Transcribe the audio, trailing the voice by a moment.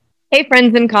Hey,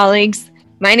 friends and colleagues.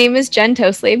 My name is Jen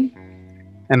Tosley,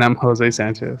 And I'm Jose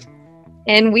Sanchez.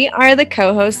 and we are the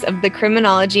co hosts of the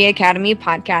Criminology Academy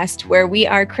podcast, where we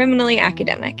are criminally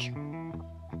academic.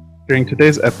 During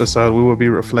today's episode, we will be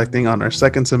reflecting on our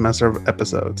second semester of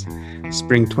episodes,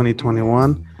 spring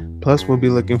 2021, plus we'll be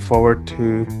looking forward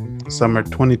to summer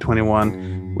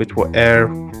 2021, which will air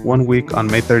 1 week on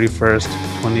May 31st,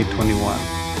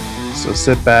 2021. So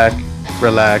sit back,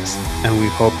 relax, and we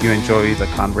hope you enjoy the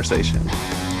conversation.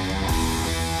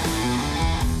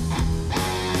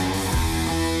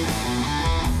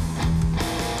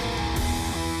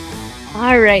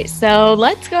 All right, so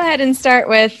let's go ahead and start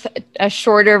with a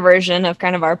shorter version of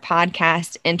kind of our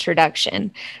podcast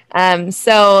introduction.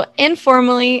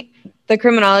 Informally, the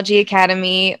Criminology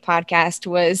Academy podcast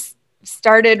was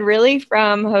started really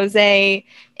from Jose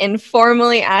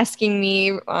informally asking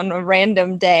me on a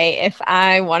random day if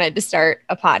I wanted to start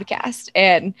a podcast.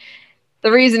 And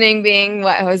the reasoning being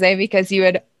what, Jose, because you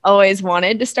had always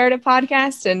wanted to start a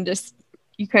podcast and just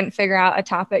you couldn't figure out a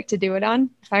topic to do it on,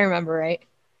 if I remember right.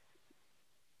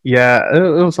 Yeah, it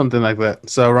was something like that.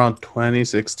 So around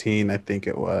 2016, I think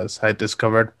it was, I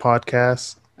discovered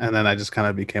podcasts and then I just kind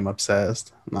of became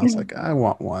obsessed. And I was like, I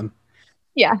want one.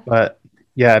 Yeah, But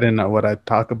yeah, I didn't know what I'd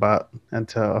talk about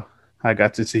until I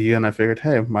got to see you, and I figured,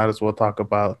 hey, might as well talk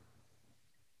about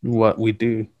what we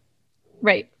do.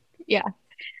 right. Yeah.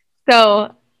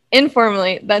 So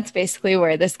informally, that's basically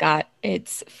where this got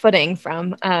its footing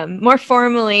from. More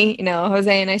formally,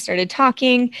 Jose and I started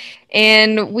talking,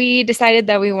 and we decided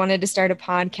that we wanted to start a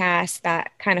podcast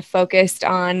that kind of focused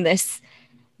on this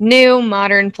new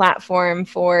modern platform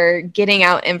for getting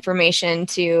out information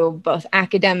to both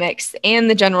academics and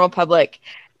the general public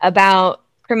about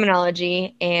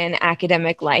criminology and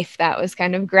academic life that was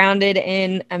kind of grounded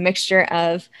in a mixture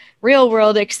of real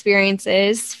world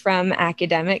experiences from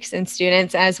academics and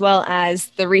students, as well as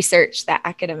the research that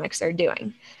academics are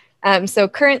doing. So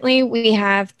currently, we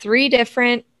have three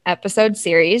different episode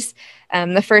series.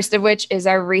 The first of which is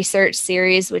our research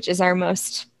series, which is our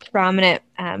most prominent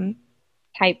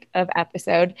type of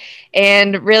episode.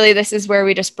 And really, this is where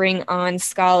we just bring on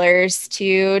scholars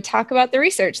to talk about the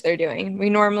research they're doing. We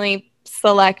normally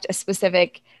select a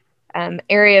specific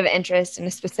area of interest in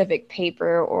a specific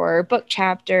paper or book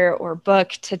chapter or book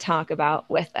to talk about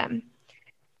with them.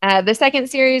 The second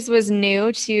series was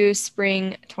new to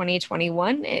spring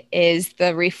 2021. It is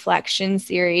the Reflection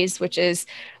series, which is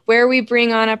where we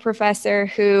bring on a professor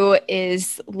who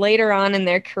is later on in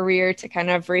their career to kind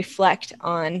of reflect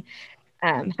on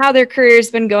how their career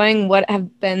has been going, what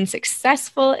have been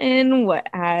successful in, what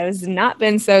has not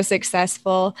been so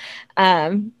successful,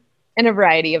 and a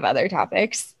variety of other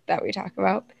topics that we talk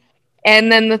about.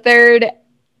 And then the third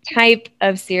type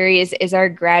of series is our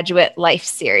graduate life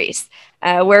series,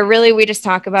 where really we just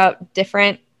talk about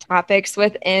different topics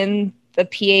within the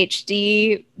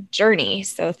PhD journey.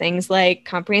 So things like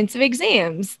comprehensive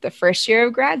exams, the first year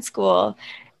of grad school,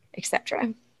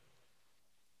 etc.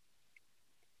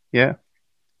 Yeah.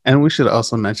 And we should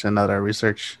also mention that our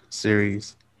research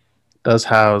series does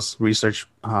house research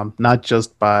not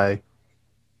just by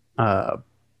uh,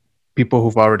 people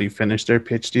who've already finished their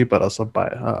PhD, but also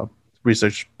by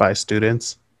research by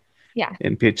students Yeah.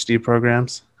 in PhD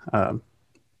programs,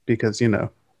 because,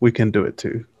 we can do it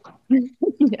too.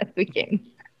 Yes, we can.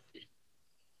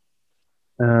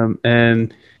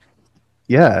 And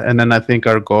yeah, and then I think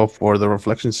our goal for the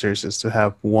reflection series is to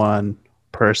have one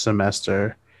per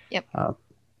semester, Yep. uh,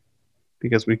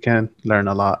 because we can learn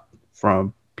a lot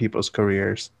from people's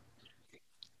careers.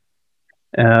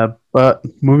 But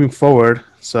moving forward,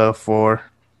 so for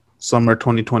summer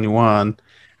 2021,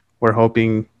 we're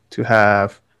hoping to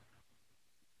have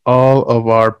all of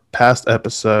our past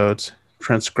episodes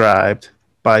transcribed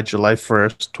by July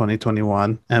 1st,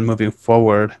 2021, and moving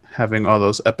forward, having all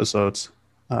those episodes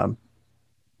um,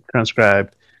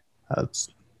 transcribed, uh,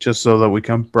 just so that we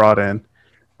can broaden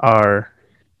our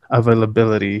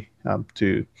availability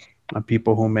to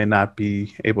people who may not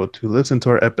be able to listen to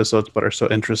our episodes but are so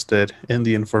interested in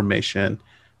the information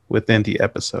within the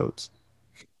episodes.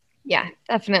 Yeah,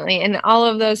 definitely. And all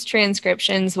of those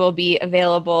transcriptions will be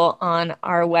available on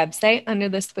our website under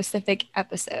the specific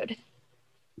episode.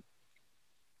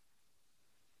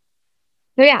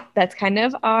 So, yeah, that's kind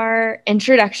of our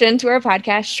introduction to our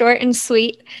podcast, short and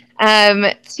sweet,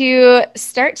 to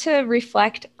start to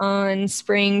reflect on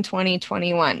spring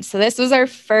 2021. So, this was our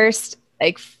first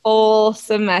like full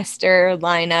semester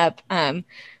lineup,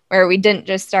 where we didn't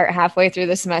just start halfway through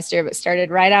the semester, but started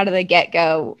right out of the get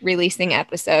go releasing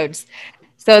episodes.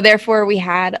 So, therefore, we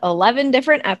had 11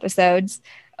 different episodes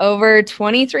over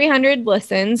 2,300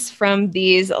 listens from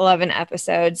these 11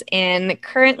 episodes. And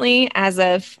currently, as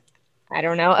of, I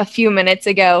don't know, a few minutes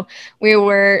ago, we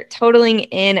were totaling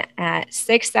in at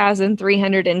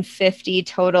 6,350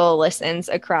 total listens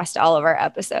across all of our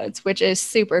episodes, which is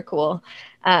super cool.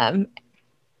 Um,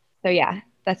 so, yeah,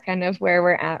 that's kind of where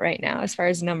we're at right now as far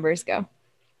as numbers go.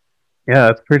 Yeah,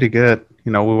 that's pretty good.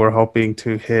 We were hoping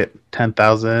to hit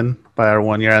 10,000 by our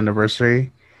 1 year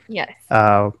anniversary. Yes.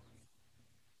 Uh,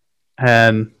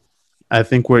 and I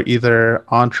think we're either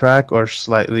on track or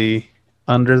slightly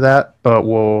under that, but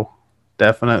we'll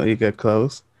definitely get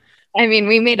close. I mean,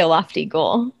 we made a lofty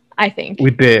goal, I We think.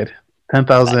 did But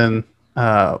 10,000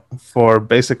 for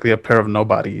basically a pair of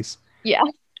nobodies yeah.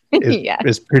 is Yeah.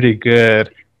 is pretty good.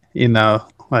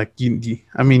 Like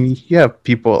I mean, you have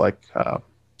people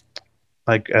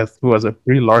like as who was it,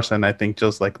 Brie Larson, I think,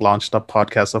 just like launched a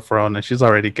podcast of her own, and she's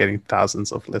already getting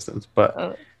thousands of listens. But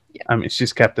Oh, yeah. I mean,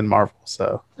 she's Captain Marvel,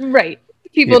 so Right.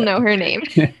 People yeah. know her name.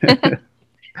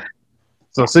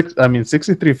 So I mean,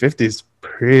 6350 is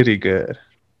pretty good.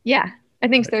 Yeah, I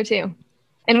think so too.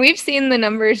 And we've seen the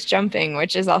numbers jumping,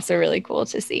 which is also really cool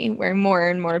to see, where more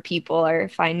and more people are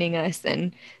finding us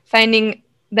and finding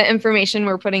the information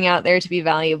we're putting out there to be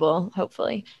valuable,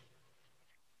 hopefully.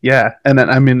 Yeah, and then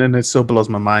I mean, and it still blows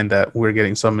my mind that we're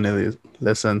getting so many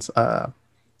listens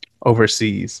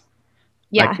overseas.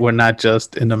 Like Yeah, we're not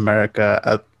just in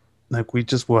America. Like we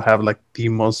just will have like the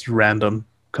most random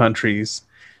countries.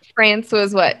 France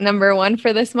was what, number one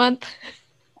for this month?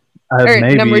 Or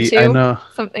number Maybe I two? know.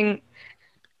 Something.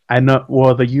 I know.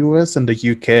 Well, the U.S. and the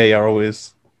U.K. are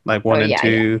always like Oh, one and yeah,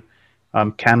 yeah.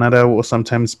 two. Canada will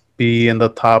sometimes be in the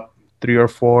top three or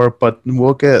four, but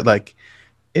we'll get like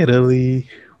Italy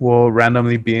will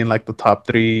randomly be in like the top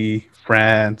three.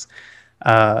 France,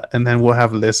 and then we'll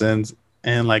have listens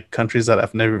in like countries that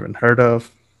I've never even heard of.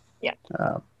 Yeah.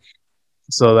 Uh,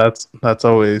 so that's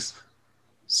always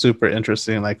super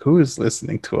interesting. Like, who is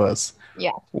listening to us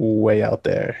Yeah. way out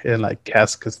there in like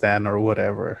Kazakhstan or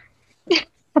whatever?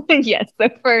 Yes. So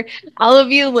for all of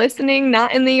you listening,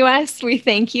 not in the US, we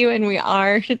thank you and we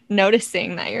are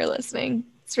noticing that you're listening.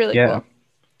 It's really Yeah. cool.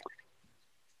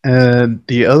 And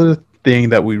the other thing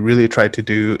that we really try to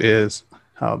do is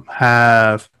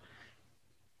have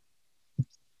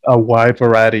a wide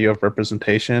variety of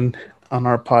representation on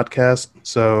our podcast.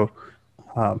 So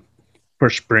um, for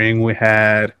spring,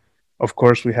 of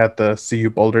course, we had the CU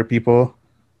Boulder people.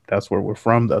 That's where we're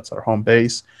from. That's our home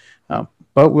base. Um,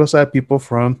 but we also had people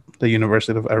from the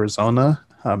University of Arizona,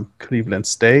 Cleveland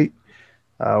State,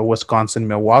 Wisconsin,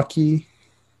 Milwaukee,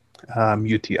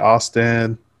 UT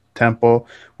Austin, Temple.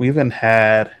 We even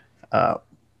had,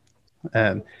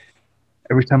 and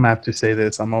every time I have to say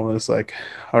this, I'm always like,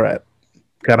 all right,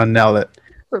 gotta nail it.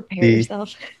 Prepare The,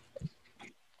 yourself.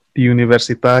 the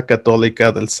Università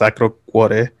Cattolica del Sacro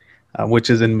Cuore, which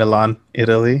is in Milan,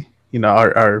 Italy.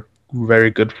 Our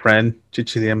very good friend,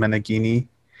 Cecilia Meneghini.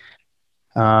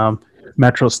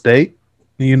 Metro State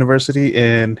University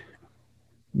in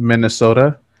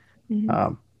Minnesota, Mhm.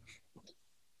 um,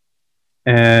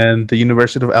 and the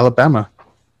University of Alabama.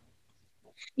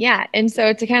 Yeah, and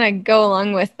so to kind of go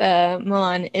along with the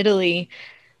Milan, Italy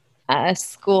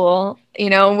school,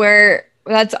 where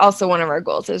that's also one of our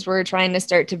goals is we're trying to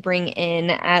start to bring in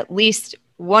at least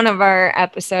one of our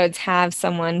episodes have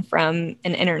someone from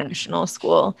an international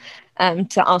school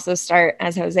to also start,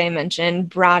 as Jose mentioned,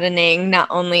 broadening not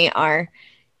only our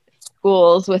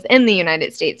schools within the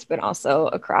United States, but also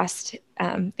across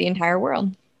the entire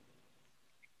world.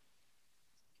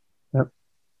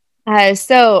 Yep.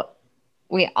 So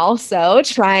we also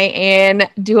try and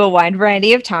do a wide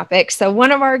variety of topics. So,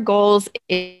 one of our goals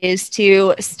is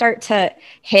to start to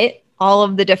hit all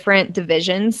of the different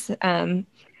divisions from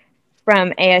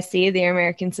ASC, the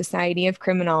American Society of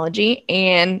Criminology.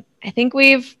 And I think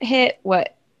we've hit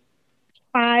what,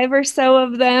 five or so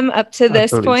of them up to I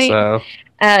this believe point. so.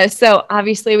 So,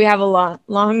 obviously, we have a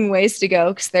long ways to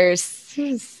go because there's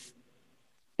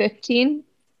 15,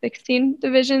 16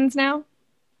 divisions now.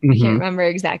 I can't Mm-hmm. remember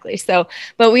exactly. So,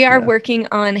 but we are Yeah. working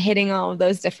on hitting all of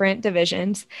those different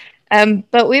divisions.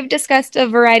 But we've discussed a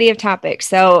variety of topics.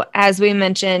 So, as we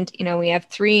mentioned, we have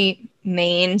three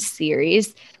main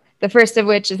series. The first of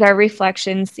which is our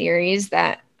reflection series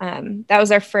that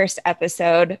was our first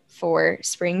episode for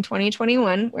spring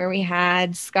 2021, where we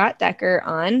had Scott Decker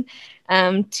on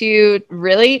to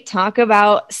really talk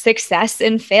about success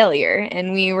and failure.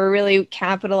 And we were really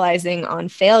capitalizing on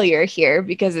failure here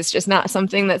because it's just not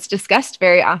something that's discussed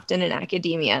very often in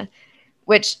academia,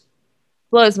 which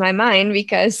blows my mind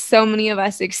because so many of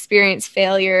us experience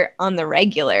failure on the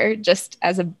regular just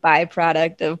as a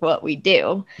byproduct of what we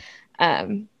do.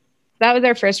 That was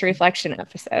our first reflection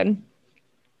episode.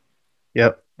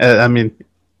 Yep. I mean,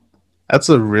 that's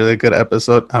a really good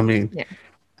episode. I mean, Yeah.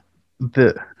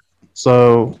 the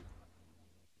so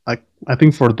I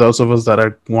think for those of us that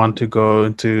are want to go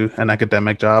into an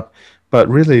academic job, but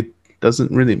really doesn't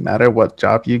really matter what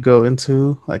job you go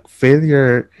into. Like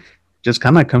failure just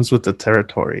kind of comes with the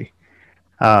territory.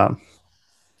 Um,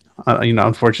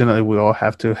 Unfortunately, we all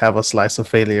have to have a slice of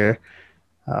failure.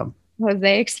 Um,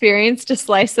 Jose experienced a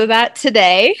slice of that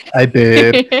today. I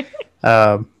did,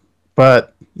 um,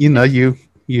 but you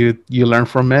learn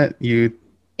from it.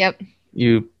 Yep.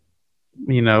 You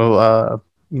you know uh,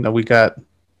 we got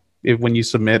if when you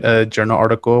submit a journal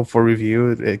article for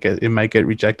review, it might get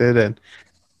rejected, and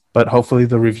but hopefully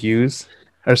the reviews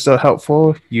are still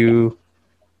helpful. You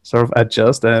sort of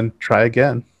adjust and try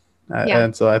again, Yeah.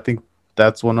 and so I think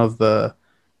that's one of the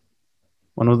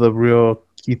real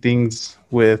key things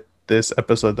with this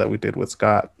episode that we did with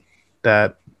Scott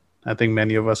that I think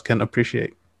many of us can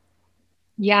appreciate.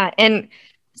 Yeah. And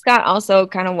Scott also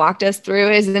kind of walked us through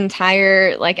his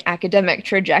entire like academic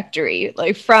trajectory,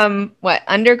 like from what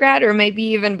undergrad or maybe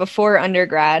even before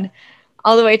undergrad,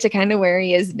 all the way to kind of where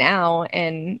he is now.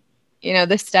 And,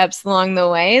 the steps along the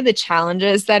way, the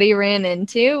challenges that he ran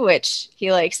into, which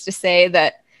he likes to say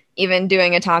that even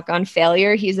doing a talk on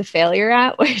failure, he's a failure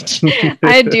at, which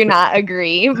I do not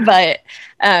agree. But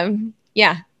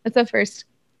yeah, that's a first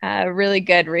really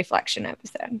good reflection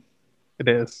episode. It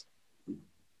is.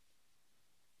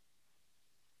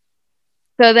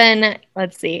 So then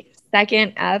let's see.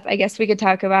 Second up, I guess we could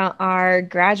talk about our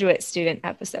graduate student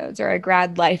episodes or our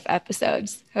grad life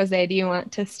episodes. Jose, do you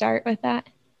want to start with that?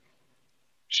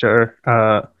 Sure.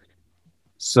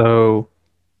 So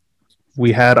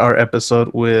we had our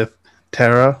episode with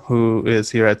Tara, who is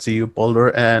here at CU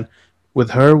Boulder, and with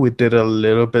her we did a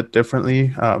little bit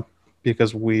differently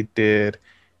because we did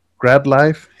grad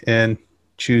life and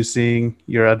choosing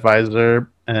your advisor,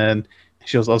 and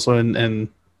she was also in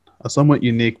a somewhat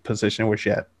unique position where she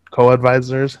had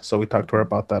co-advisors, so we talked to her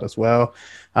about that as well.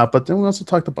 But then we also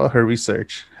talked about her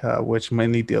research, which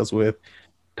mainly deals with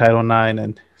Title IX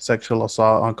and sexual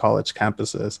assault on college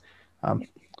campuses. Um,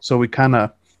 so we kind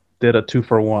of did a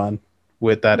 2-for-1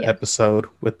 with that Yeah. episode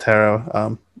with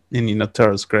Tara, and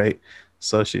Tara's great,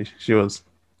 so she was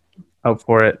up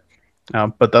for it.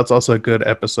 But that's also a good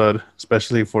episode,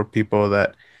 especially for people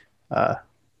that uh,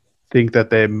 think that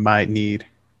they might need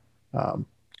um,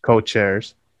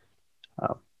 co-chairs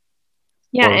uh,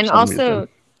 Yeah. for And some reason. also,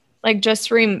 like,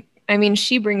 I mean,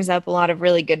 she brings up a lot of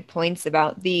really good points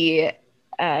about the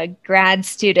grad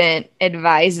student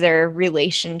advisor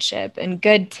relationship and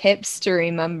good tips to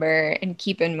remember and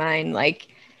keep in mind. Like,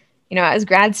 as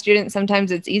grad students,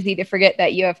 sometimes it's easy to forget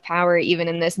that you have power even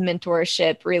in this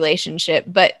mentorship relationship.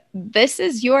 But this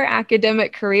is your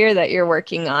academic career that you're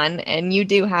working on, and you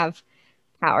do have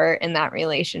power in that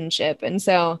relationship. And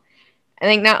so I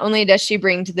think not only does she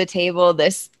bring to the table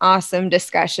this awesome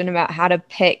discussion about how to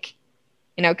pick,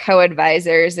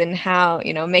 co-advisors and how,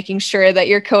 making sure that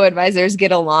your co-advisors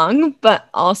get along, but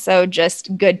also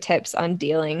just good tips on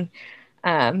dealing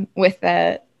with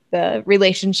the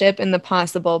relationship and the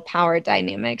possible power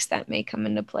dynamics that may come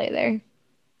into play there.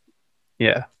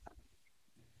 Yeah,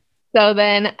 So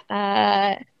then,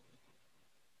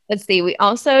 let's see,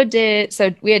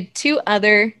 so we had two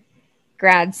other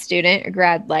grad student or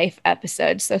grad life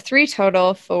episodes. So three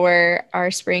total for our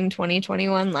spring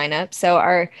 2021 lineup. So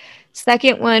our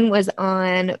second one was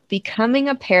on becoming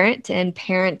a parent and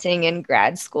parenting in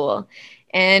grad school.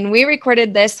 And we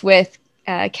recorded this with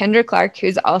Kendra Clark,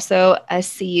 who's also a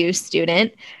CU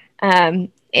student.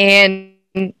 And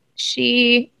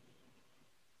she,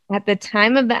 at the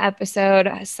time of the episode,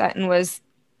 Sutton was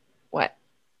what,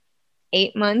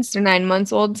 8 months or 9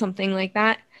 months old, something like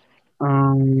that,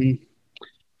 um,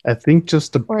 I think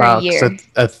just or a about year.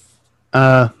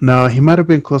 no, he might have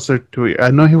been closer to it.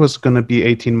 I know he was going to be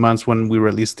 18 months when we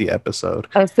released the episode.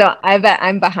 Oh, so I bet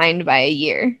I'm behind by a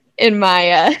year in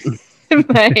my in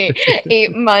my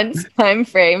 8 months time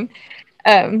frame.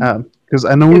 Um, Because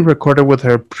I know we 'Cause- recorded with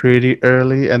her pretty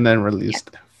early and then yeah,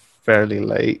 released fairly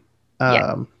late.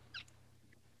 yeah, Um,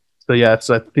 so yeah,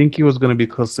 so I think he was going to be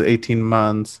close to 18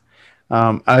 months.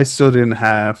 I still didn't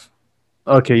have.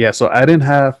 Okay, yeah, so I didn't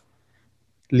have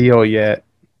Leo yet,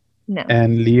 no,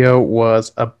 and Leo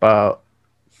was about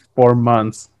 4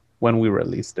 months when we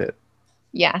released it.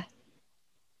 yeah,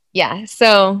 yeah.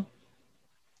 So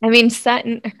I mean,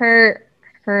 Sutton,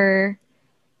 her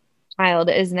child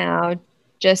is now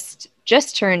just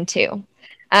turned 2.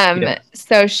 Yeah.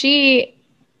 So she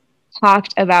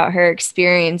talked about her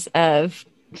experience of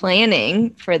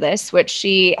planning for this, which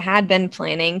she had been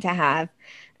planning to have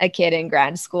a kid in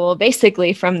grad school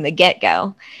basically from the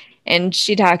get-go. And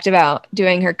she talked about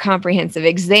doing her comprehensive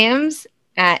exams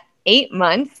at 8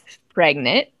 months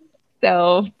pregnant.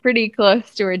 So pretty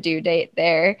close to her due date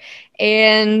there.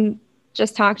 And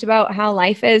just talked about how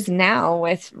life is now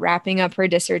with wrapping up her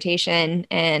dissertation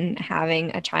and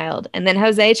having a child. And then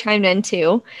Jose chimed in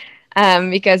too,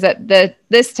 because at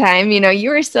this time, you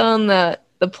were still in the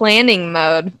planning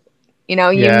mode. You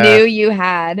knew Yeah, you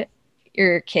had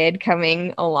your kid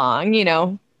coming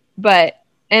along, but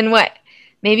and what,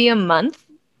 maybe a month?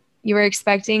 You were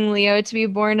expecting Leo to be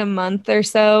born a month or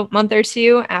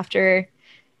two after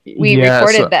we yeah.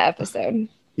 recorded So the episode.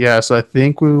 I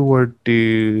think we were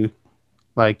due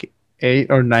like 8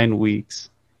 or 9 weeks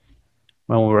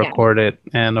when we Yeah. recorded,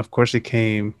 and of course it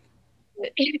came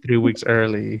 3 weeks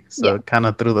early, Yeah. so kind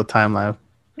of threw the timeline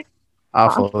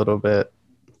off a little bit.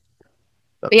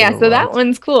 A But yeah, little so that month.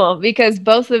 one's cool because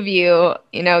both of you,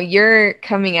 you're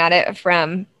coming at it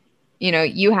from,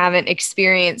 you haven't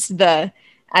experienced the,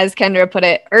 as Kendra put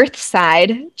it, earth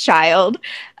side child,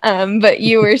 but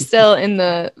you were still in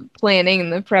the planning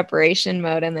and the preparation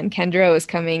mode. And then Kendra was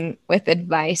coming with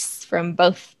advice from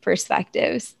both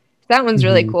perspectives. That one's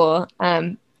really Hmm. cool.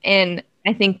 And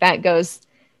I think that goes,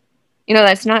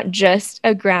 that's not just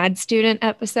a grad student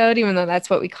episode, even though that's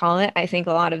what we call it. I think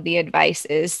a lot of the advice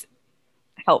is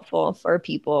helpful for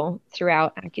people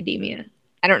throughout academia.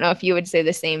 I don't know if you would say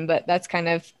the same, but that's kind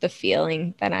of the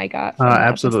feeling that I got from that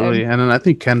Absolutely, episode. and then I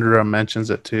think Kendra mentions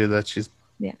it too that she's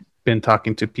Yeah. been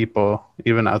talking to people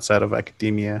even outside of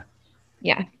academia.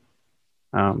 Yeah.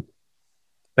 Um,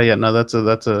 but yeah, no, that's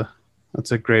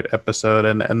a great episode,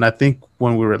 and I think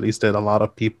when we released it, a lot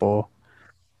of people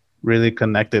really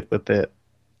connected with it.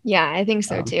 Yeah, I think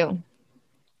so Um, too.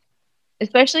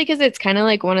 Especially because it's kind of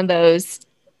like one of those,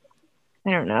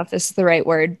 I don't know if this is the right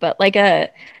word, but like a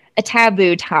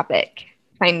taboo topic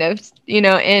kind of,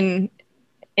 in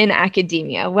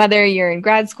academia, whether you're in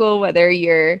grad school, whether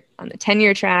you're on the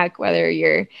tenure track, whether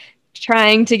you're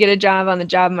trying to get a job on the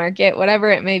job market,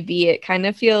 whatever it may be, it kind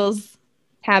of feels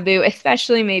taboo,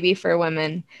 especially maybe for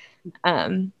women.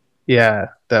 Um, yeah,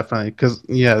 definitely, because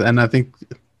yeah, and I think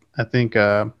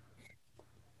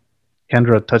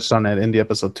Kendra touched on it in the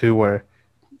episode too, where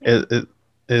it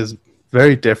is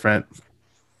very different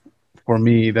for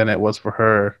me than it was for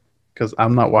her because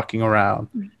I'm not walking around,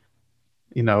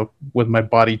 with my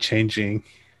body changing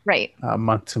right.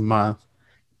 month to month.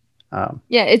 Um,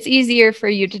 Yeah, it's easier for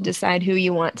you to decide who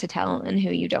you want to tell and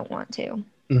who you don't want to.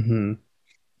 mhm.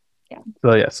 Yeah.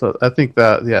 So yeah, so I think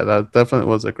that that definitely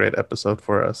was a great episode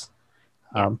for us.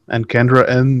 Yeah. And Kendra,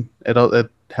 and it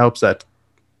helps that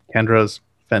Kendra's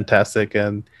fantastic,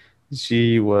 and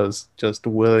she was just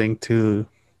willing to,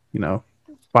 you know,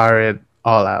 fire it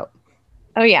all out.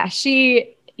 Oh yeah,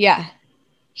 she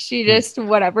Mm. just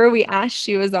whatever we asked,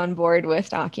 she was on board with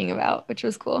talking about, which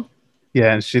was cool.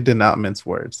 Yeah, and she did not mince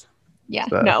words. Yeah,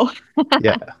 So no.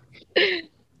 yeah,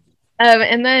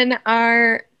 And then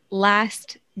our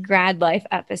last grad life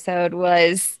episode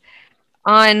was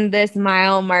on this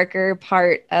mile marker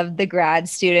part of the grad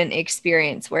student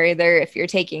experience, where either if you're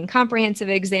taking comprehensive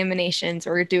examinations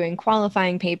or doing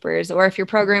qualifying papers, or if your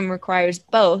program requires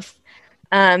both,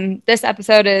 this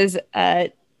episode is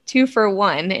two for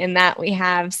one in that we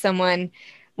have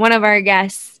one of our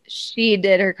guests, she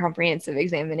did her comprehensive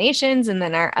examinations, and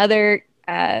then our other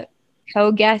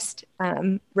co-guest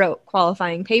wrote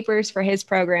qualifying papers for his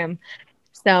program.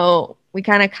 So we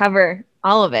kind of cover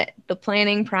all of it, the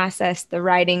planning process, the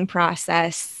writing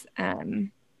process,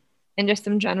 and just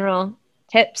some general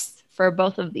tips for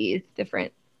both of these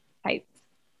different types.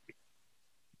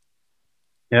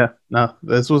 yeah. No,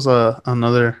 this was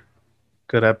another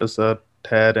good episode.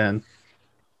 Ted and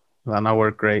Lana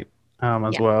were great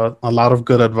as Yeah. well. A lot of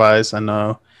good advice. I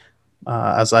know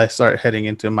as I start heading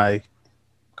into my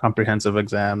comprehensive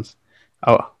exams.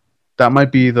 Oh, that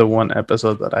might be the one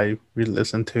episode that I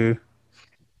re-listen to.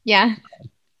 Yeah.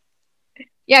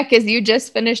 Yeah. Because you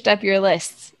just finished up your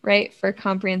lists, right? For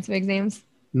comprehensive exams.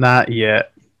 Not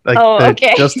yet. Like Oh,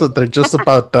 okay. they're just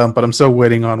about done, but I'm still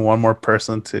waiting on one more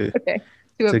person Okay.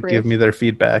 To to give approve. me their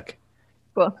feedback.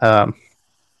 Cool. Um,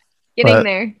 Getting but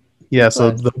there. You're yeah, so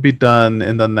close. they'll be done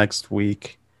in the next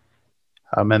week.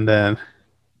 And then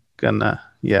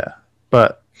yeah.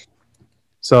 But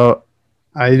so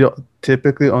I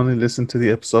typically only listen to the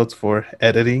episodes for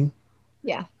editing.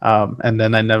 Yeah. And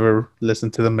then I never listen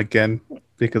to them again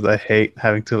because I hate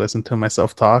having to listen to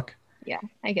myself talk. Yeah.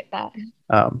 I get that.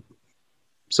 Um,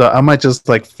 so I might just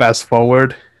like fast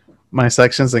forward my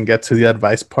sections and get to the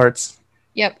advice parts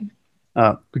Yep.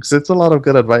 because it's a lot of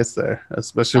good advice there,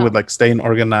 especially with Oh, like staying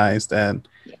organized and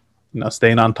yeah.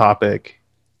 staying on topic.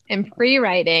 And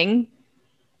pre-writing,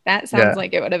 that sounds Yeah,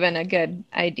 like it would have been a good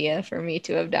idea for me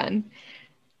to have done.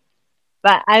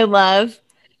 But I love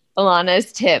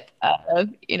Alana's tip of,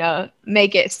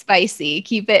 make it spicy,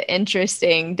 keep it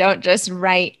interesting. Don't just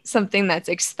write something that's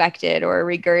expected or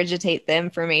regurgitate the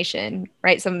information.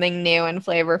 Write something new and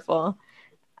flavorful.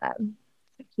 So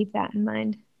keep that in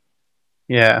mind.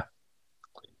 yeah.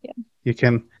 Yeah. You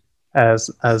can, as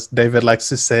David likes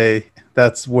to say,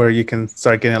 that's where you can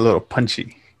start getting a little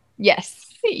punchy. Yes.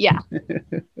 Yeah.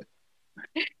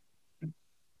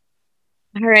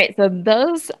 All right.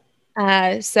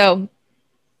 So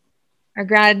our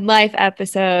grad life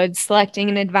episodes, selecting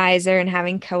an advisor and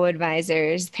having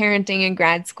co-advisors, parenting in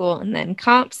grad school, and then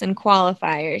comps and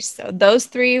qualifiers. So those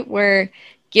three were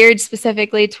geared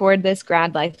specifically toward this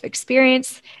grad life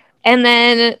experience. And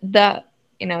then the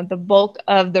bulk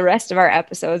of the rest of our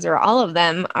episodes, or all of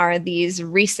them, are these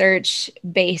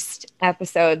research-based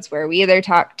episodes where we either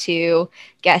talk to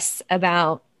guests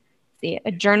about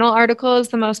a journal article is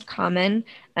the most common.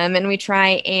 And we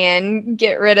try and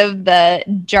get rid of the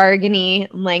jargony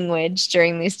language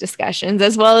during these discussions,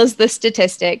 as well as the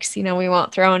statistics. We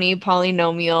won't throw any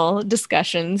polynomial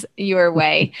discussions your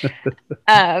way.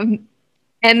 Um,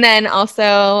 and then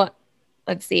also,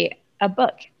 let's see, a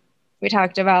book. We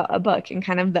talked about a book and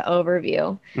kind of the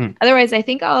overview. Mm, Otherwise, I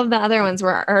think all of the other ones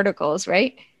were articles,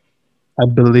 right? I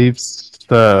believe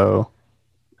so.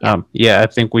 Yeah. Yeah, I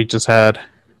think we just had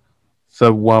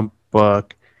the one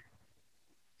book.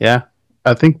 Yeah,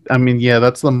 I think. I mean, yeah,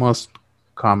 that's the most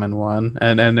common one,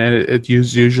 and it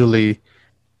usually.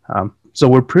 So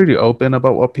we're pretty open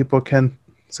about what people can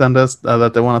send us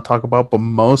that they want to talk about, but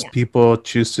most Yeah. people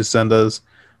choose to send us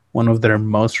one of their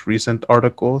most recent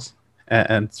articles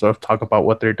and sort of talk about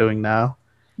what they're doing now.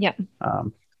 Yeah.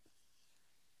 Um,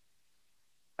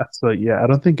 so yeah, I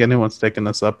don't think anyone's taken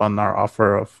us up on our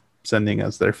offer of sending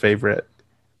us their favorite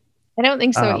I don't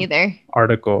think so um, either.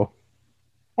 article.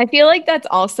 I feel like that's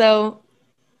also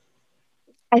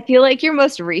I feel like your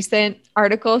most recent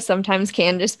article sometimes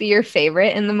can just be your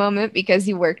favorite in the moment because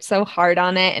you worked so hard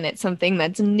on it and it's something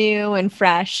that's new and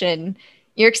fresh and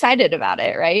you're excited about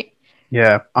it, right?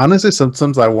 Yeah, honestly,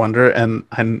 sometimes I wonder, and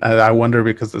I wonder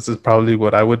because this is probably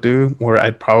what I would do, where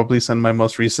I'd probably send my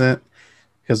most recent,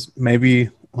 because maybe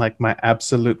like my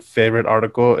absolute favorite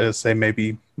article is say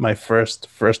maybe my first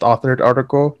authored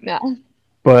article, Yeah.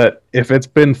 but if it's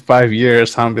been 5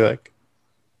 years, I'll be like,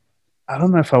 I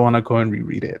don't know if I want to go and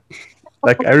reread it.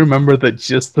 Like I remember the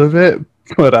gist of it,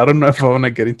 but I don't know if I want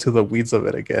to get into the weeds of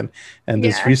it again. And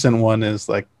this Yeah. recent one is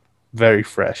like very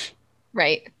fresh.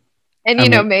 Right. And I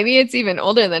mean, maybe it's even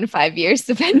older than 5 years,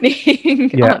 depending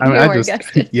yeah, on I mean, who I our just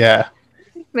guest is. yeah.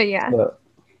 But yeah, So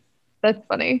that's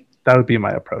funny. that would be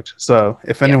my approach. So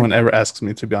if Yeah. anyone ever asks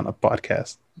me to be on a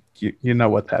podcast, you know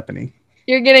what's happening.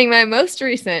 You're getting my most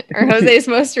recent or Jose's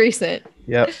most recent.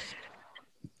 Yep.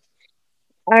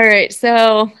 All right.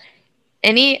 So,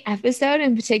 any episode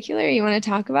in particular you want to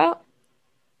talk about,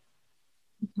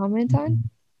 comment on?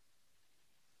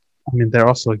 I mean, they're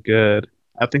also good.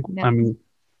 I think. No. I mean,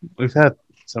 we've had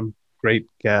some great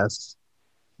guests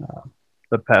uh,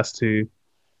 the past 2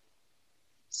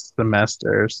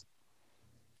 semesters.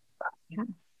 Yeah.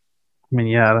 I mean,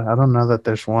 yeah, I don't know that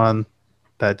there's one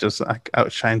that just like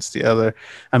outshines the other.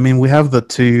 I mean, we have the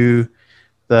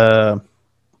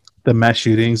the mass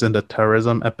shootings and the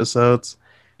terrorism episodes,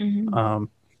 Mhm. um,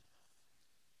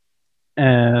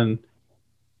 and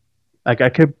like I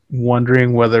kept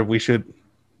wondering whether we should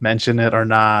mention it or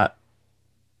not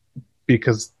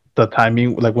because the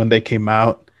timing, like when they came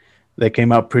out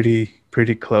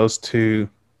pretty close to,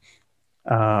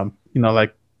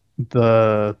 like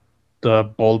the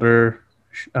Boulder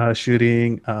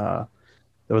shooting.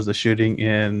 There was a shooting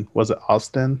in, was it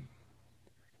Austin?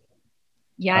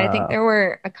 Yeah, I think Uh, there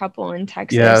were a couple in yeah,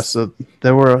 Texas. so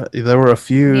there were a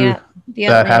few Yeah, the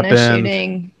that Atlanta happened.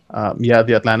 shooting. Yeah,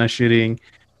 the Atlanta shooting,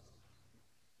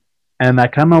 and I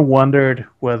kind of wondered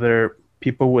whether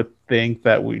people would think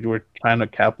that we were trying to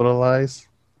capitalize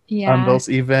on Yeah. those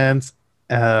events.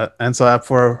 And so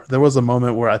for there was a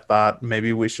moment where I thought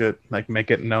maybe we should like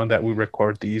make it known that we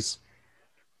record these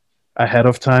ahead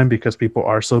of time because people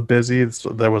are so busy. So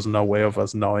there was no way of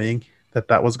us knowing that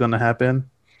that was going to happen.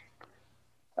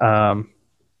 Um,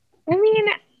 I mean,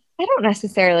 I don't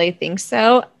necessarily think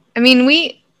so. I mean,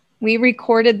 we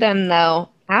recorded them though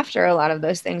after a lot of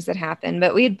those things that happened,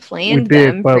 but we had we planned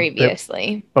did, them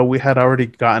previously. but we had already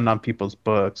gotten on people's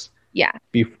books Yeah.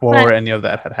 before But any of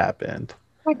that had happened.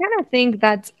 I kind of think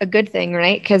that's a good thing,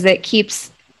 right? Because it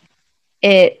keeps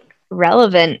it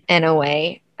relevant in a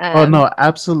way. Oh no,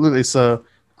 absolutely. So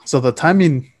the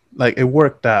timing. like it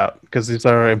worked out because these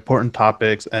are important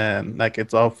topics and like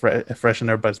it's all fresh in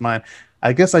everybody's mind.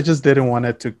 I guess I just didn't want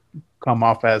it to come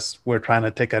off as we're trying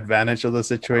to take advantage of the Oh,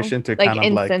 situation to like kind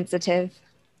of like, insensitive.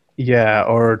 yeah,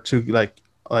 or to like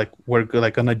we're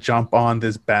like gonna jump on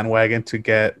this bandwagon to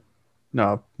get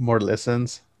more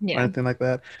listens or Yeah. anything like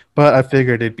that. But I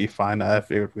figured it'd be fine. I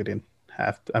figured we didn't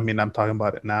have to. I mean, I'm talking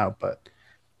about it now, but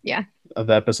Yeah.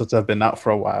 the episodes have been out for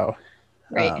a while.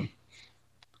 Right. Um,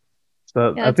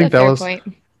 so Yeah, that's a fair point.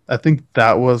 I think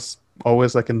that was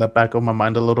always like in the back of my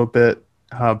mind a little bit,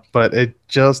 but it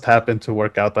just happened to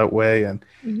work out that way,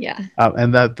 Yeah.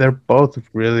 and that they're both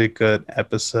really good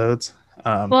episodes.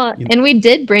 Well, and we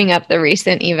did bring up the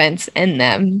recent events in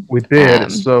them. We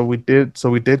did, so we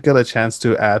did get a chance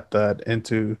to add that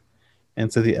into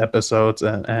the episodes,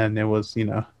 and it was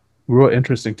real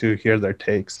interesting to hear their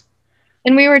takes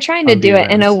And we were trying to on the do it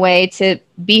in a events. way to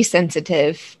be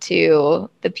sensitive to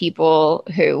the people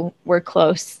who were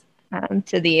close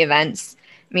to the events.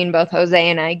 I mean, both Jose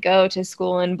and I go to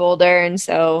school in Boulder, and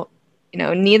so,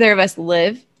 neither of us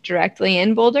live directly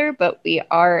in Boulder, but we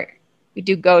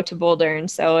do go to Boulder,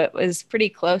 and so it was pretty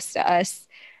close to us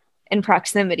in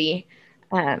proximity.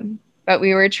 But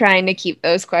we were trying to keep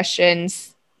those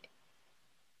questions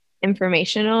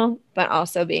informational, but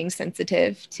also being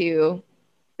sensitive to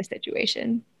the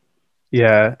situation.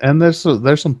 Yeah, and there's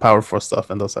some powerful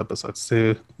stuff in those episodes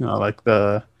too. Like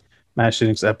the mass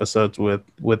shootings episodes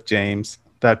with James.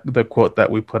 That the quote that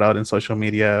we put out in social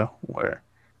media, where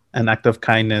an act of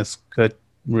kindness could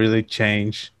really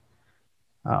change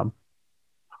um,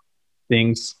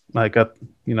 things, like a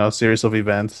series of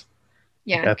events.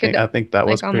 Like Yeah, could I think that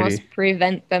was like pretty. almost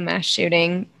prevent the mass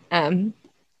shooting. And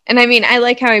I mean, I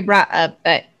like how he brought up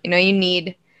that, you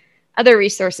need other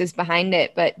resources behind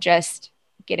it, but just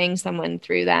getting someone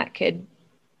through that could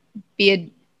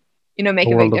be A make a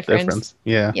big world of difference. difference.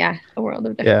 Yeah, Yeah, a world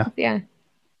of yeah, difference. Yeah.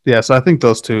 yeah. So I think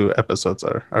those two episodes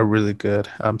are really good,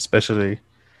 especially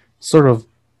sort of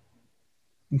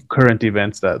current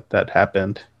events that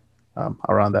happened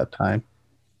around that time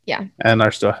Yeah. and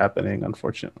are still happening,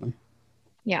 unfortunately.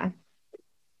 Yeah.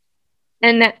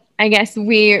 And I guess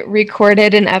we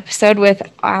recorded an episode with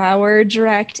our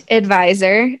direct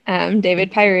advisor,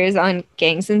 David Pyrus, on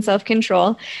gangs and self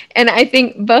control. And I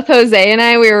think both Jose and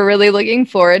I, we were really looking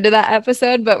forward to that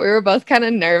episode, but we were both kind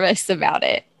of nervous about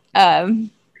it. Um,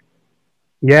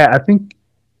 Yeah, I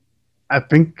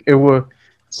think it will.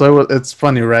 It's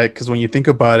funny, right? Because when you think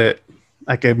about it,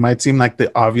 like it might seem like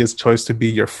the obvious choice to be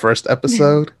your first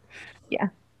episode, yeah.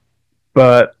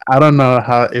 but I don't know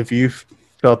how if you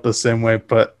felt the same way.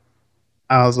 But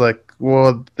I was like,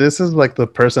 well, this is like the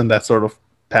person that sort of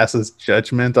passes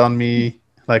judgment on me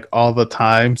like all the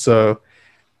time. So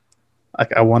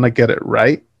like I want to get it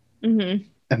right, Hmm.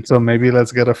 and so maybe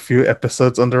let's get a few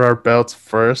episodes under our belts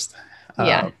first,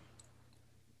 Yeah. uh,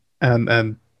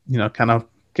 and kind of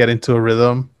get into a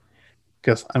rhythm.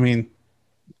 Because I mean,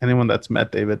 anyone that's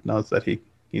met David knows that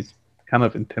he's kind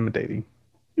of intimidating.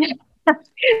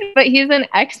 But he's an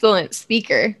excellent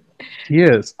speaker. He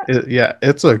is. Yeah,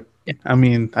 I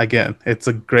mean, again, it's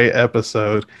a great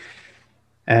episode,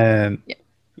 and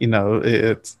Yeah.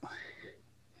 it's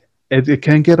it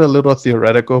can get a little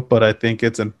theoretical, but I think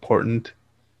it's important,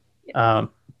 um,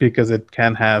 because it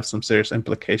can have some serious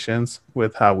implications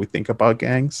with how we think about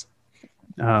gangs.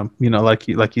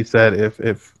 Like you said, if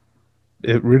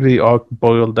it really all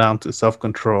boiled down to self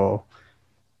control,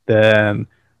 then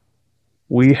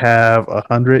we have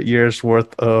 100 years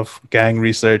worth of gang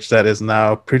research that is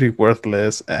now pretty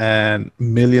worthless, and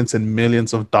millions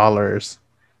of dollars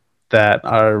that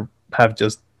are have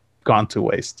just gone to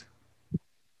waste.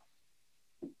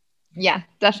 Yeah,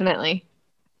 definitely.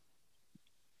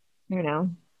 I don't know.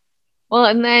 Well,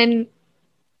 and then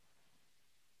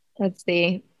let's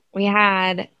see. We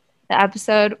had the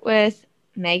episode with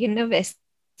Megan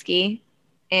Novisky,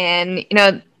 and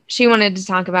she wanted to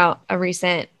talk about a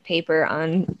recent paper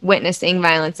on witnessing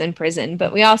violence in prison,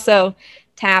 but we also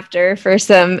tapped her for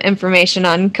some information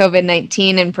on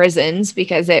COVID-19 in prisons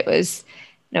because it was,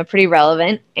 pretty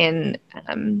relevant and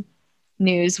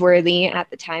newsworthy at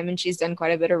the time, and she's done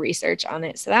quite a bit of research on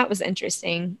it. So that was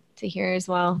interesting to hear as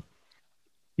well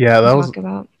Yeah, and that was talk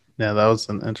about. yeah, that was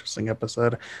an interesting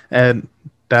episode, and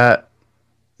that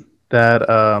that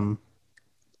the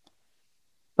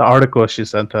article she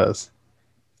sent us,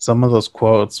 some of those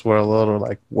quotes were a little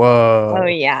like, Oh whoa,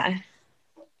 yeah.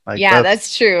 like Yeah,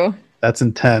 that's true. that's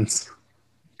intense.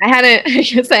 I hadn't, I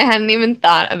guess I hadn't even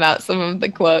thought about some of the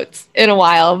quotes in a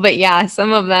while, but yeah,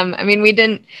 some of them, I mean, we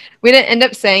didn't end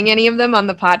up saying any of them on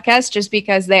the podcast just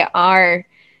because they are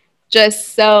just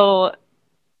so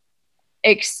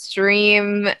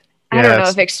extreme. I don't know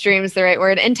Yes, if extreme is the right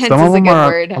word. some Intense of is a them good are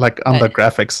word, like on the but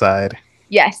graphic side.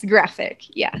 yes, graphic.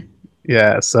 Yeah.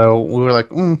 Yeah, so we were like,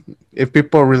 if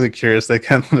people are really curious, they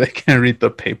can they can read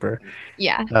the paper.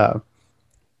 Yeah. Uh,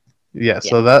 yeah, Yeah.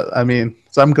 so that I mean,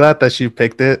 so I'm glad that she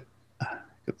picked it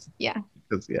Yeah.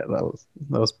 because yeah,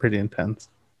 that was pretty intense.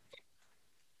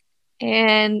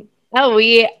 And oh,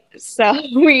 we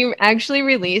actually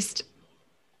released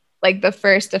like the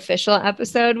first official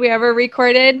episode we ever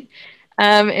recorded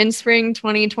in spring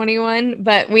 2021,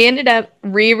 but we ended up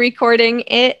re-recording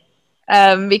it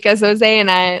because Jose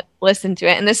and I listened to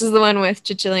it. And this is the one with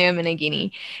Chichilium and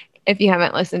Agini, if you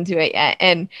haven't listened to it yet.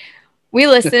 And we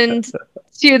listened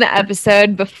to the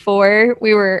episode before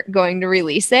we were going to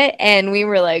release it, and we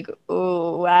were like,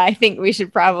 "Oh, I think we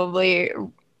should probably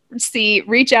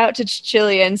reach out to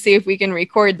Chilia and see if we can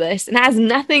record this." And it has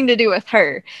nothing to do with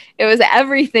her. It was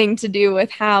everything to do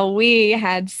with how we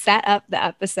had set up the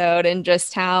episode and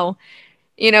just how,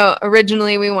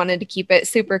 originally we wanted to keep it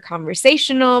super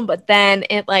conversational, but then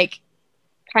it like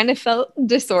kind of felt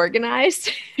disorganized,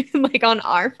 like on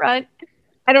our front.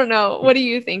 I don't know. What do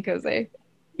you think, Jose?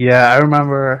 Yeah, I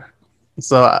remember.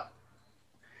 So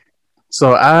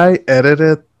so I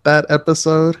edited that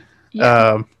episode, Yeah,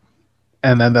 um,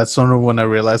 and then that's sort of when I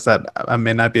realized that I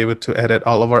may not be able to edit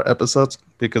all of our episodes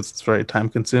because it's very time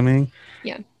consuming.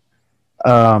 yeah,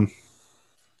 Um,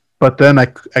 but then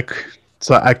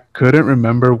so I couldn't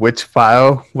remember which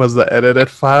file was the edited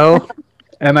file,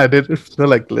 and I didn't feel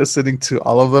like listening to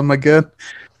all of them again.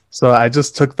 So I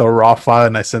just took the raw file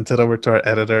and I sent it over to our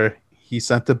editor. He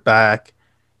sent it back,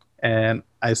 and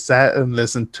I sat and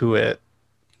listened to it,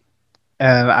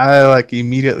 and I like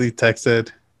immediately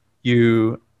texted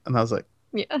you, and I was like,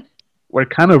 yeah. "We're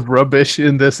kind of rubbish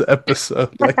in this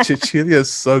episode. Like Cecilia is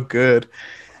so good,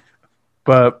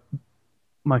 but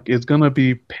like it's gonna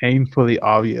be painfully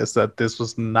obvious that this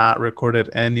was not recorded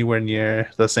anywhere near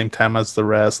the same time as the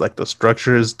rest. Like the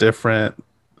structure is different,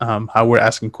 how we're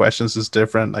asking questions is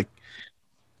different. Like,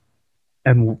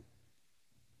 and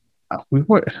we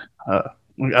were, uh,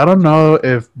 I don't know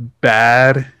if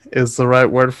bad is the right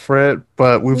word for it,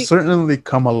 but we've We certainly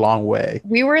come a long way.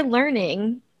 we were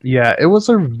learning. Yeah, it was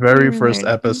our We very were first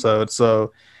learning. episode,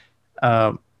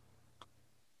 um,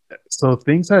 so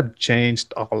things had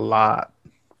changed a lot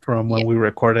from when Yeah, we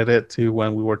recorded it to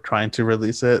when we were trying to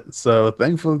release it. So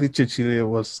thankfully, Cecilia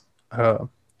was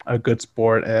a good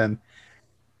sport, and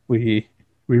we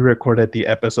re-recorded the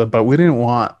episode. But we didn't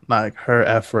want like her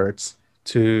efforts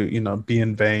to be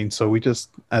in vain, so we just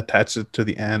attached it to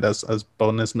the end as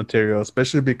bonus material,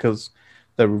 especially because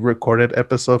the recorded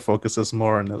episode focuses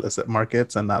more on illicit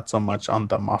markets and not so much on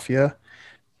the mafia.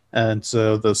 And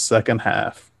so the second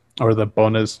half, or the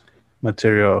bonus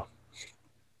material,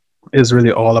 is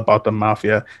really all about the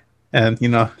mafia. And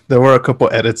there were a couple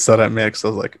edits that I mixed. I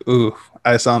was like, ooh,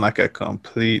 I sound like a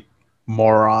complete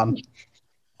moron.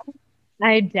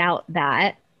 I doubt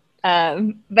that. But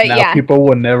Now yeah, people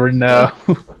will never know.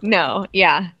 no,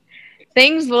 yeah.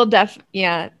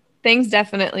 Yeah, things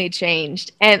definitely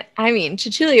changed. And I mean,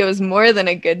 Cecilia was more than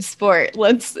a good sport.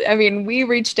 I mean, we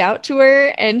reached out to her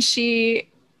and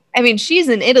I mean, she's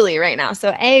in Italy right now.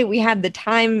 So, we had the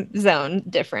time zone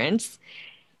difference.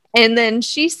 And then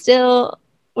she still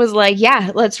was like,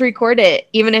 yeah, let's record it,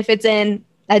 even if it's in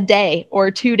a day or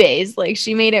 2 days. Like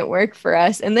she made it work for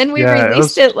us. And then we Yeah, it released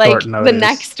was it short like the notice.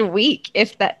 next week,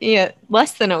 if that, yeah,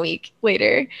 less than a week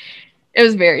later. It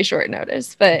was very short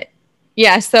notice. But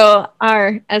yeah, so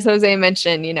as Jose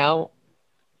mentioned,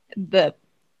 the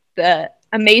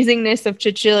amazingness of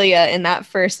Cecilia in that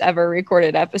first ever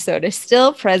recorded episode is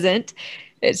still present.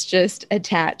 It's just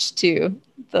attached to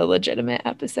the legitimate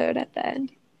episode at the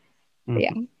end. But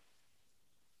yeah. Mhm.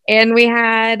 And we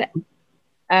had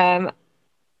um,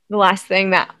 the last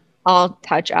thing that I'll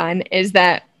touch on is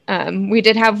that we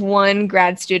did have one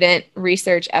grad student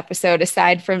research episode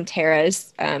aside from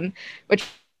Tara's, which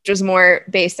was more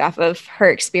based off of her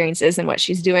experiences and what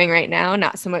she's doing right now,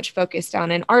 not so much focused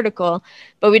on an article.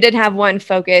 But we did have one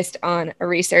focused on a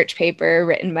research paper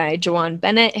written by Joanne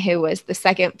Bennett, who was the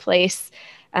second place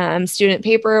student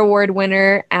paper award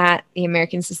winner at the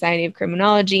American Society of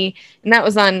Criminology. And that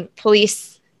was on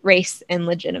police, race, and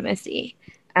legitimacy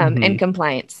and Mhm.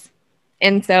 compliance.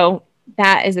 And so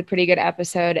that is a pretty good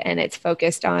episode, and it's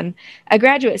focused on a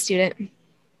graduate student.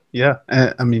 Yeah,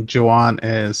 and, I mean, Juwan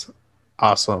is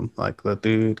awesome. Like the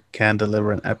dude can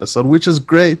deliver an episode, which is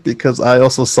great because I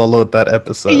also soloed that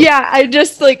episode. Yeah, I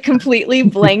just like completely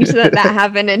blanked that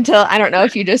happened until I don't know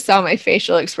if you just saw my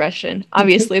facial expression.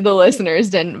 Obviously, the listeners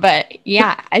didn't, but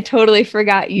yeah, I totally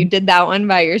forgot you did that one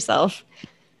by yourself.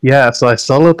 Yeah, so I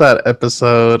soloed that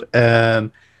episode,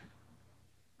 and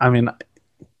I mean,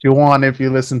 Juwan, if you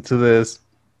listen to this,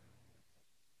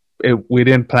 we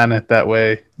didn't plan it that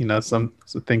way. You know, some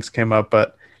things came up,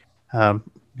 but um,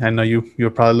 I know you're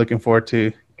probably looking forward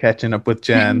to catching up with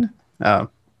Jen,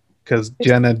 because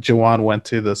Jen and Juwan went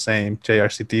to the same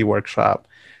JRCD workshop.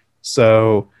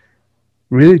 So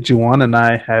really, Juwan and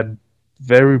I had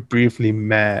very briefly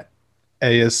met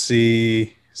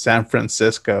ASC San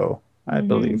Francisco. I Hmm.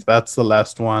 believe that's the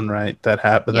last one, right? That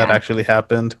happened. That Yeah. actually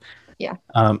happened. Yeah.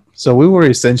 So we were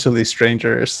essentially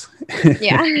strangers,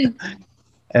 Yeah.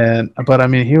 and but I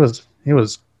mean, he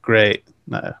was great.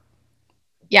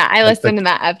 Yeah. I Like the listened to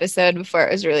that episode before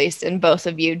it was released, and both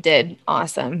of you did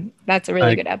awesome. That's a really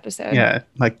like good episode. yeah,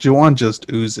 like Juwan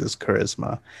just oozes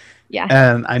charisma. Yeah.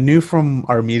 And I knew from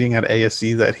our meeting at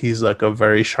ASC that he's like a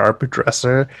very sharp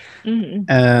dresser. Hmm.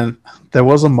 And there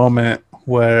was a moment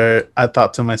where I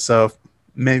thought to myself,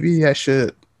 maybe I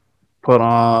should put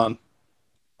on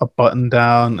a button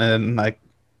down and like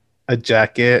a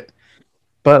jacket.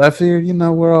 But I figured,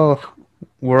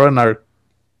 we're in our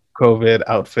COVID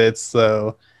outfits,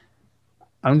 so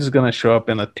I'm just gonna show up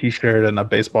in a t-shirt and a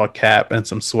baseball cap and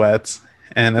some sweats,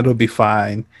 and it'll be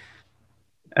fine.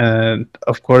 And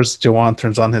of course, Jawan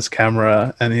turns on his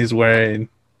camera and he's wearing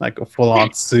like a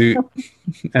full-on suit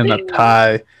and a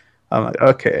tie. I'm like,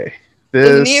 okay,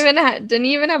 Doesn't he this, even didn't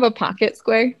he even have a pocket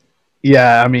square?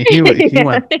 yeah. I mean, he Yeah.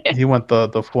 went he went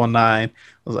the full nine.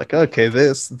 I was like, okay,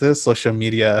 this social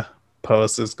media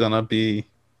post is gonna be,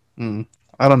 mm,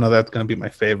 I don't know, that's gonna be my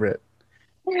favorite.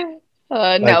 No,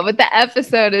 Like, but the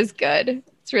episode is good.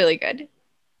 It's really good.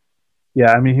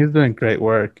 yeah, I mean, he's doing great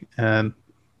work, and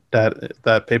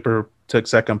that paper took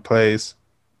second place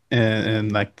in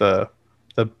like the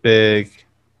big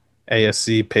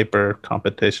ASC paper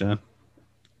competition.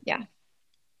 Yeah.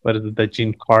 What is it, the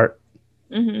Gene Cart?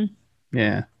 Hmm.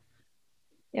 Yeah,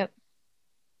 Yep.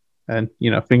 and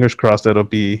fingers crossed it'll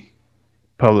be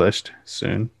published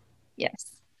soon.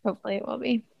 Yes. Hopefully it will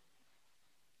be.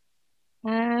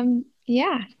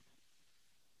 Yeah.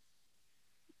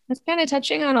 That's kind of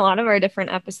touching on a lot of our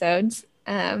different episodes.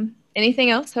 Anything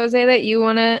else, Jose, that you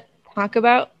want to talk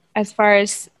about as far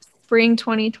as spring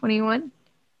 2021?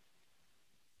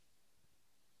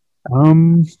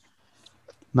 Um,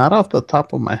 Not off the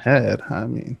top of my head. I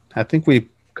mean, I think we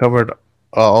covered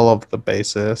all of the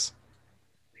bases,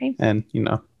 Okay. and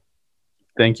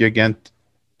thank you again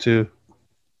to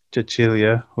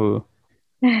Cecilia who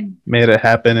made it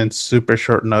happen in super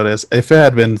short notice. If it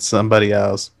had been somebody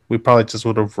else, we probably just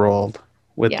would have rolled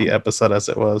with Yeah. the episode as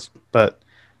it was. But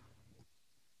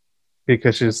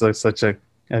because she's like such a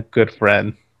good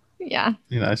friend, Yeah.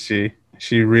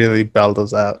 she really bailed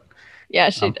us out. Yeah,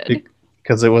 she did.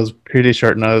 Because it was pretty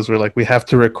short notice. We're like, we have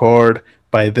to record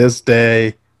by this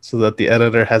day so that the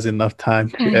editor has enough time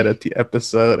to edit the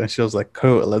episode. And she was like,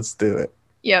 cool, let's do it.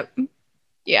 Yep.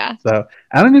 Yeah. So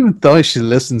I don't even know if she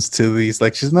listens to these.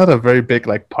 Like, she's not a very big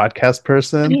like podcast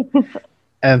person.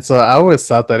 And so I always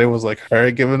thought that it was like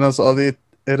her giving us all the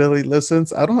Italy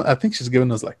listens. I think she's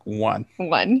given us like one.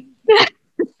 One.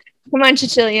 Come on,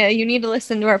 Cecilia, you need to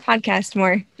listen to our podcast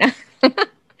more.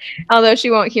 Although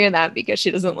she won't hear that because she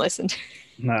doesn't listen.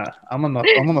 Nah, I'm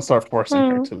gonna start forcing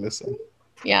her Oh, to listen.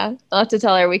 yeah, I'll have to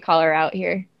tell her we call her out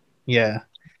here. Yeah.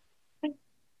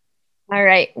 All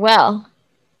right. Well,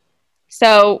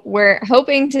 so we're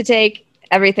hoping to take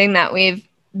everything that we've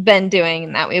been doing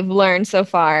and that we've learned so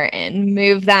far and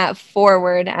move that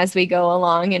forward as we go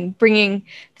along and bringing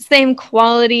the same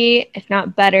quality, if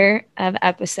not better, of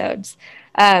episodes.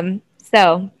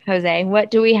 So, Jose,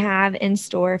 what do we have in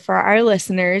store for our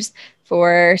listeners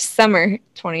for summer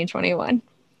 2021?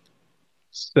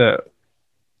 So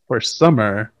for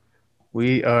summer,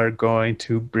 we are going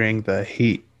to bring the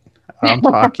heat. I'm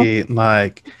talking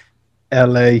like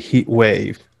LA heat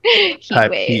wave Heat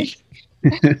type heat.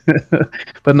 wave.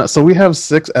 But no, so we have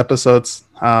 6 episodes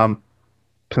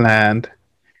planned,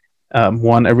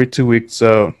 one every 2 weeks.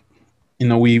 So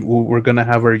we're gonna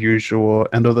have our usual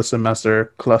end of the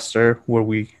semester cluster where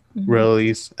we Mhm.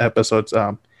 release episodes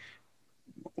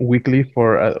weekly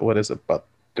for what is it, about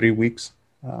 3 weeks,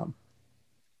 um,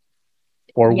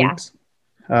 four Yeah, weeks,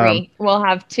 um, three. We'll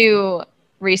have two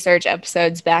research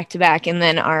episodes back to back and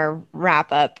then our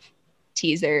wrap up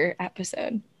teaser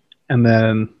episode. and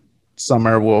then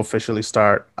summer will officially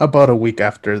start about a week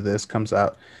after this comes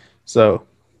out. So,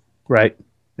 right,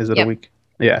 is it a Yep, week?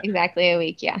 Yeah, exactly a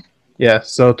week. Yeah. yeah.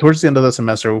 So towards the end of the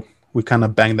semester, we kind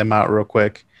of bang them out real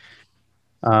quick.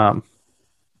 Um,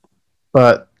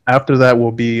 but after that,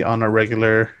 we'll be on a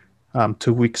regular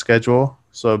 2 week schedule.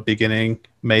 So beginning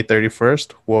May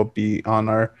 31st, we'll be on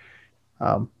our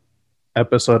um,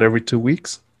 episode every 2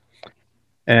 weeks.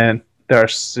 And there are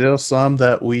still some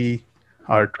that we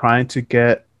are trying to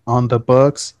get on the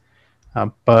books,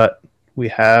 but we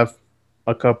have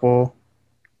a couple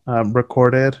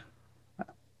recorded.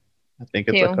 I think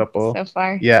it's a Two couple. so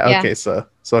far. Yeah. Yeah. Okay. So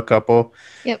a couple.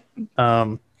 Yep.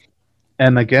 Um,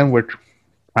 and again, we're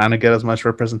trying to get as much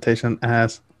representation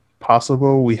as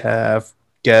possible. We have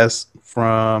guests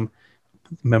from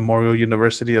Memorial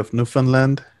University of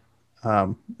Newfoundland,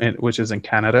 which is in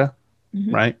Canada,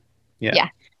 Hmm. right? Yeah.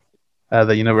 Yeah.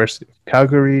 The University of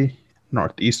Calgary,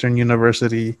 Northeastern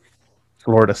University,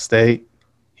 Florida State,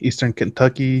 Eastern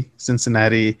Kentucky,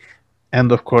 Cincinnati,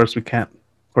 and of course, we can't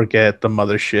forget the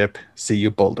mothership, CU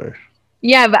Boulder.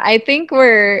 Yeah, but I think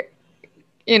we're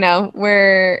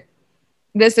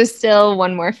this is still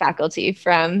one more faculty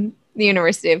from the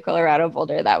University of Colorado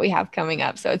Boulder that we have coming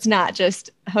up. So it's not just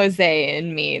Jose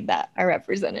and me that are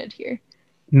represented here.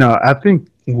 No, I think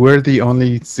we're the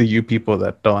only CU people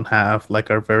that don't have like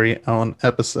our very own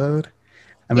episode.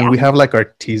 I mean, Yeah. we have like our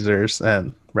teasers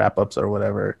and wrap ups or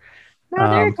whatever. No,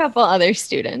 there are a Um, couple other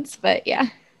students, but yeah.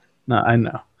 no, I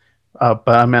know. But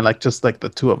I meant like just like the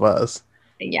two of us.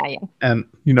 Yeah, yeah. And,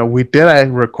 we did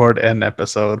record an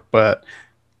episode, but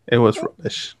it was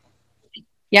rubbish.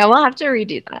 Yeah, we'll have to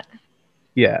redo that.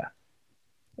 Yeah,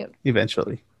 Yep.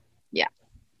 eventually. Yeah.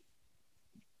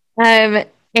 Um,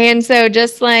 and so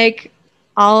just like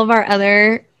all of our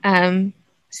other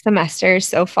semesters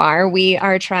so far, we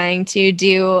are trying to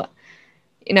do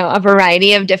a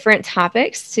variety of different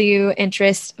topics to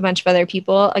interest a bunch of other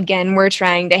people. Again, we're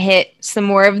trying to hit some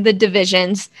more of the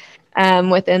divisions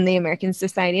within the American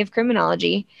Society of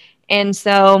Criminology. And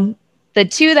so the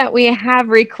two that we have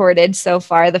recorded so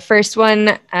far, the first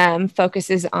one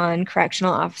focuses on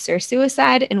correctional officer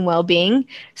suicide and well being.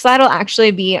 So that'll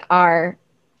actually be our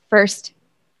first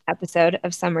episode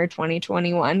of summer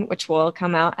 2021, which will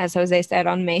come out, as Jose said,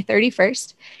 on May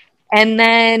 31st. And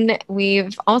then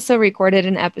we've also recorded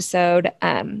an episode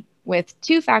with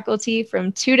two faculty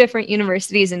from two different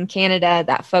universities in Canada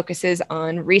that focuses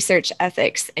on research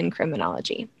ethics in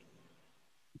criminology.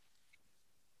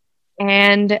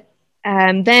 And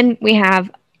then we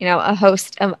have, a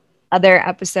host of other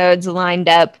episodes lined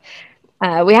up.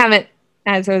 We haven't,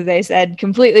 as Jose said,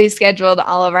 completely scheduled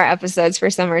all of our episodes for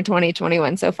summer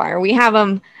 2021 so far. We have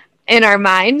them in our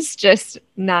minds, just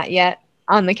not yet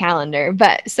on the calendar.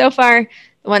 But so far,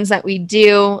 the ones that we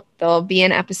do, there'll be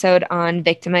an episode on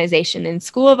victimization in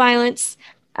school violence,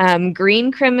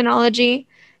 green criminology,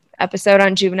 episode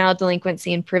on juvenile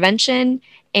delinquency and prevention,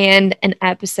 and an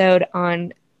episode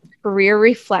on career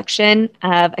reflection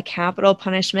of a capital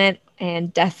punishment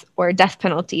and death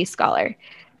penalty scholar.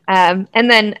 And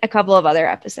then a couple of other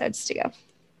episodes to go.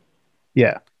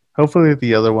 Yeah. Hopefully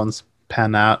the other ones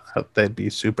pan out. They'd be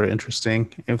super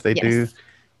interesting if they do.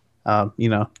 Yes.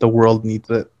 The world needs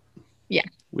it. Yeah.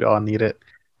 We all need it.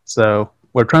 So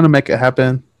we're trying to make it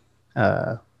happen.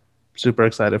 Uh, Super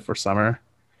excited for summer.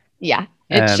 Yeah.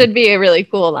 It And should be a really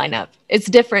cool lineup. It's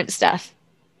different stuff.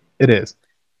 it is.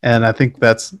 And I think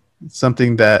that's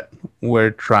something that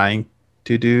we're trying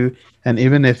to do. And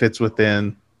even if it's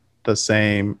within the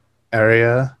same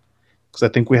area, because I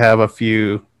think we have a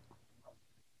few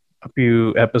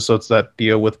episodes that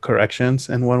deal with corrections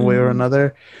in one way or Hmm.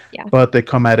 another, Yeah. but they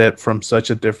come at it from such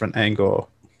a different angle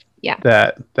Yeah.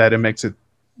 that it makes it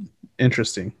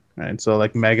interesting, right? So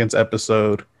like Megan's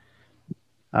episode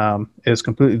is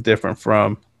completely different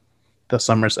from the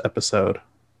Summers episode,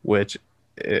 which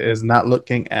is not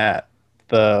looking at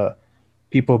the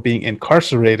people being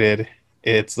incarcerated.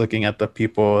 It's looking at the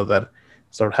people that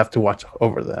sort of have to watch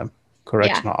over them, Yeah.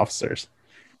 correctional officers.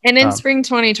 And in Um, spring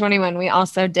 2021, we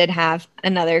also did have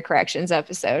another corrections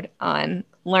episode on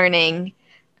learning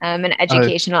and uh,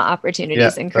 educational yeah,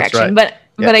 opportunities in that's correction. right. But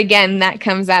Yeah, again, that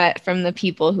comes at it from the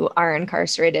people who are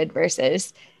incarcerated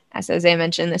versus, as Jose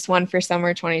mentioned, this one for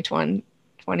summer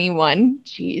 2021,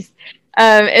 geez,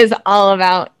 is all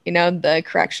about, the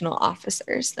correctional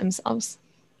officers themselves.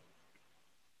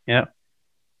 yeah.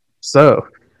 So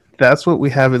that's what we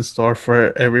have in store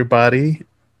for everybody.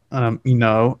 Um, you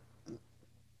know,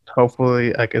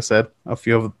 Hopefully, like I said, a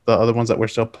few of the other ones that we're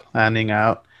still planning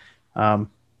out, um,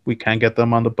 we can get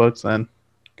them on the books and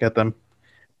get them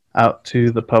out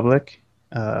to the public.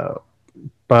 Uh,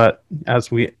 but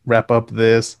as we wrap up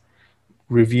this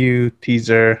review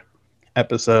teaser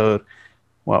episode,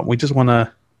 well, we just want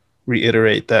to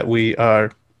reiterate that we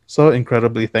are so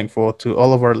incredibly thankful to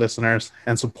all of our listeners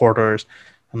and supporters,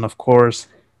 and of course,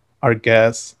 our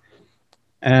guests.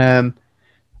 And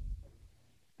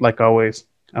like always,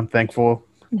 I'm thankful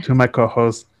to my co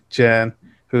host, Jen,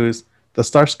 who's the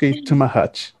Starsky to my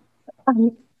Hutch.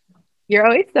 Um, You're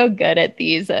always so good at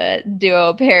these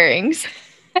duo pairings.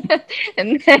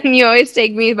 And then you always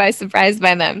take me by surprise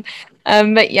by them.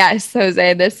 But yes,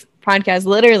 Jose, this podcast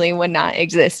literally would not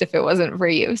exist if it wasn't for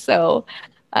you. So,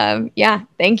 yeah,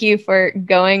 thank you for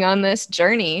going on this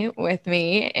journey with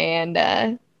me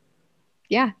and,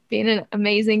 yeah, being an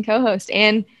amazing co host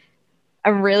and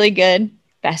a really good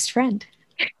best friend.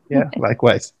 Yeah,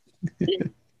 likewise.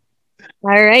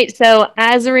 All right. So,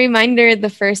 as a reminder, the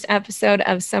first episode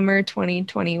of summer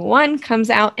 2021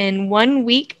 comes out in 1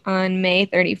 week on May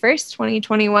 31st,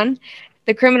 2021.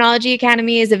 The Criminology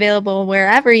Academy is available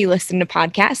wherever you listen to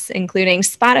podcasts, including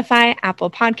Spotify, Apple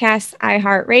Podcasts,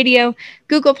 iHeartRadio,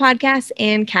 Google Podcasts,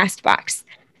 and Castbox.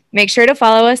 Make sure to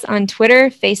follow us on Twitter,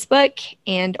 Facebook,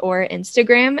 and or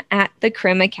Instagram at the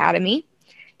Crim Academy.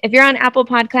 If you're on Apple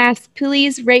Podcasts,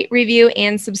 please rate, review,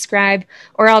 and subscribe.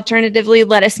 Or alternatively,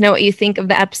 let us know what you think of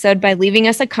the episode by leaving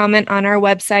us a comment on our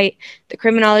website,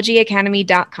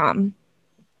 thecriminologyacademy.com.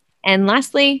 And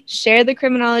lastly, share the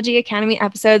Criminology Academy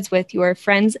episodes with your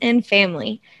friends and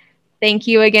family. Thank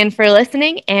you again for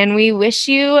listening, and we wish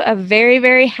you a very,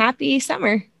 very happy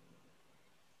summer.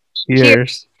 Cheers.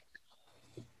 Cheers.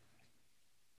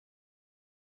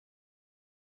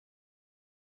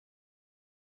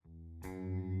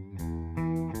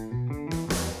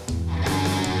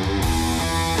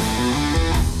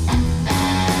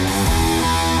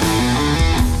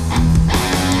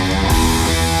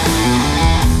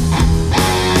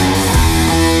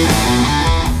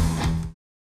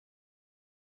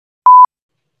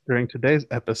 During today's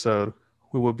episode,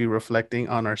 we will be reflecting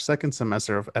on our second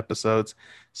semester of episodes,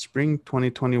 spring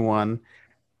 2021.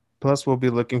 Plus, we'll be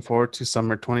looking forward to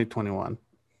summer 2021,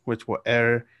 which will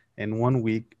air in 1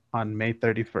 week on May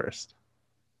 31st,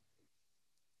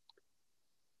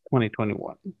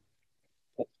 2021.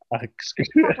 Excuse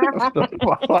me.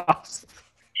 All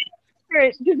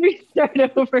right, should we start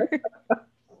over?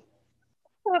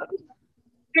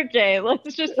 Okay,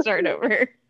 let's just start over.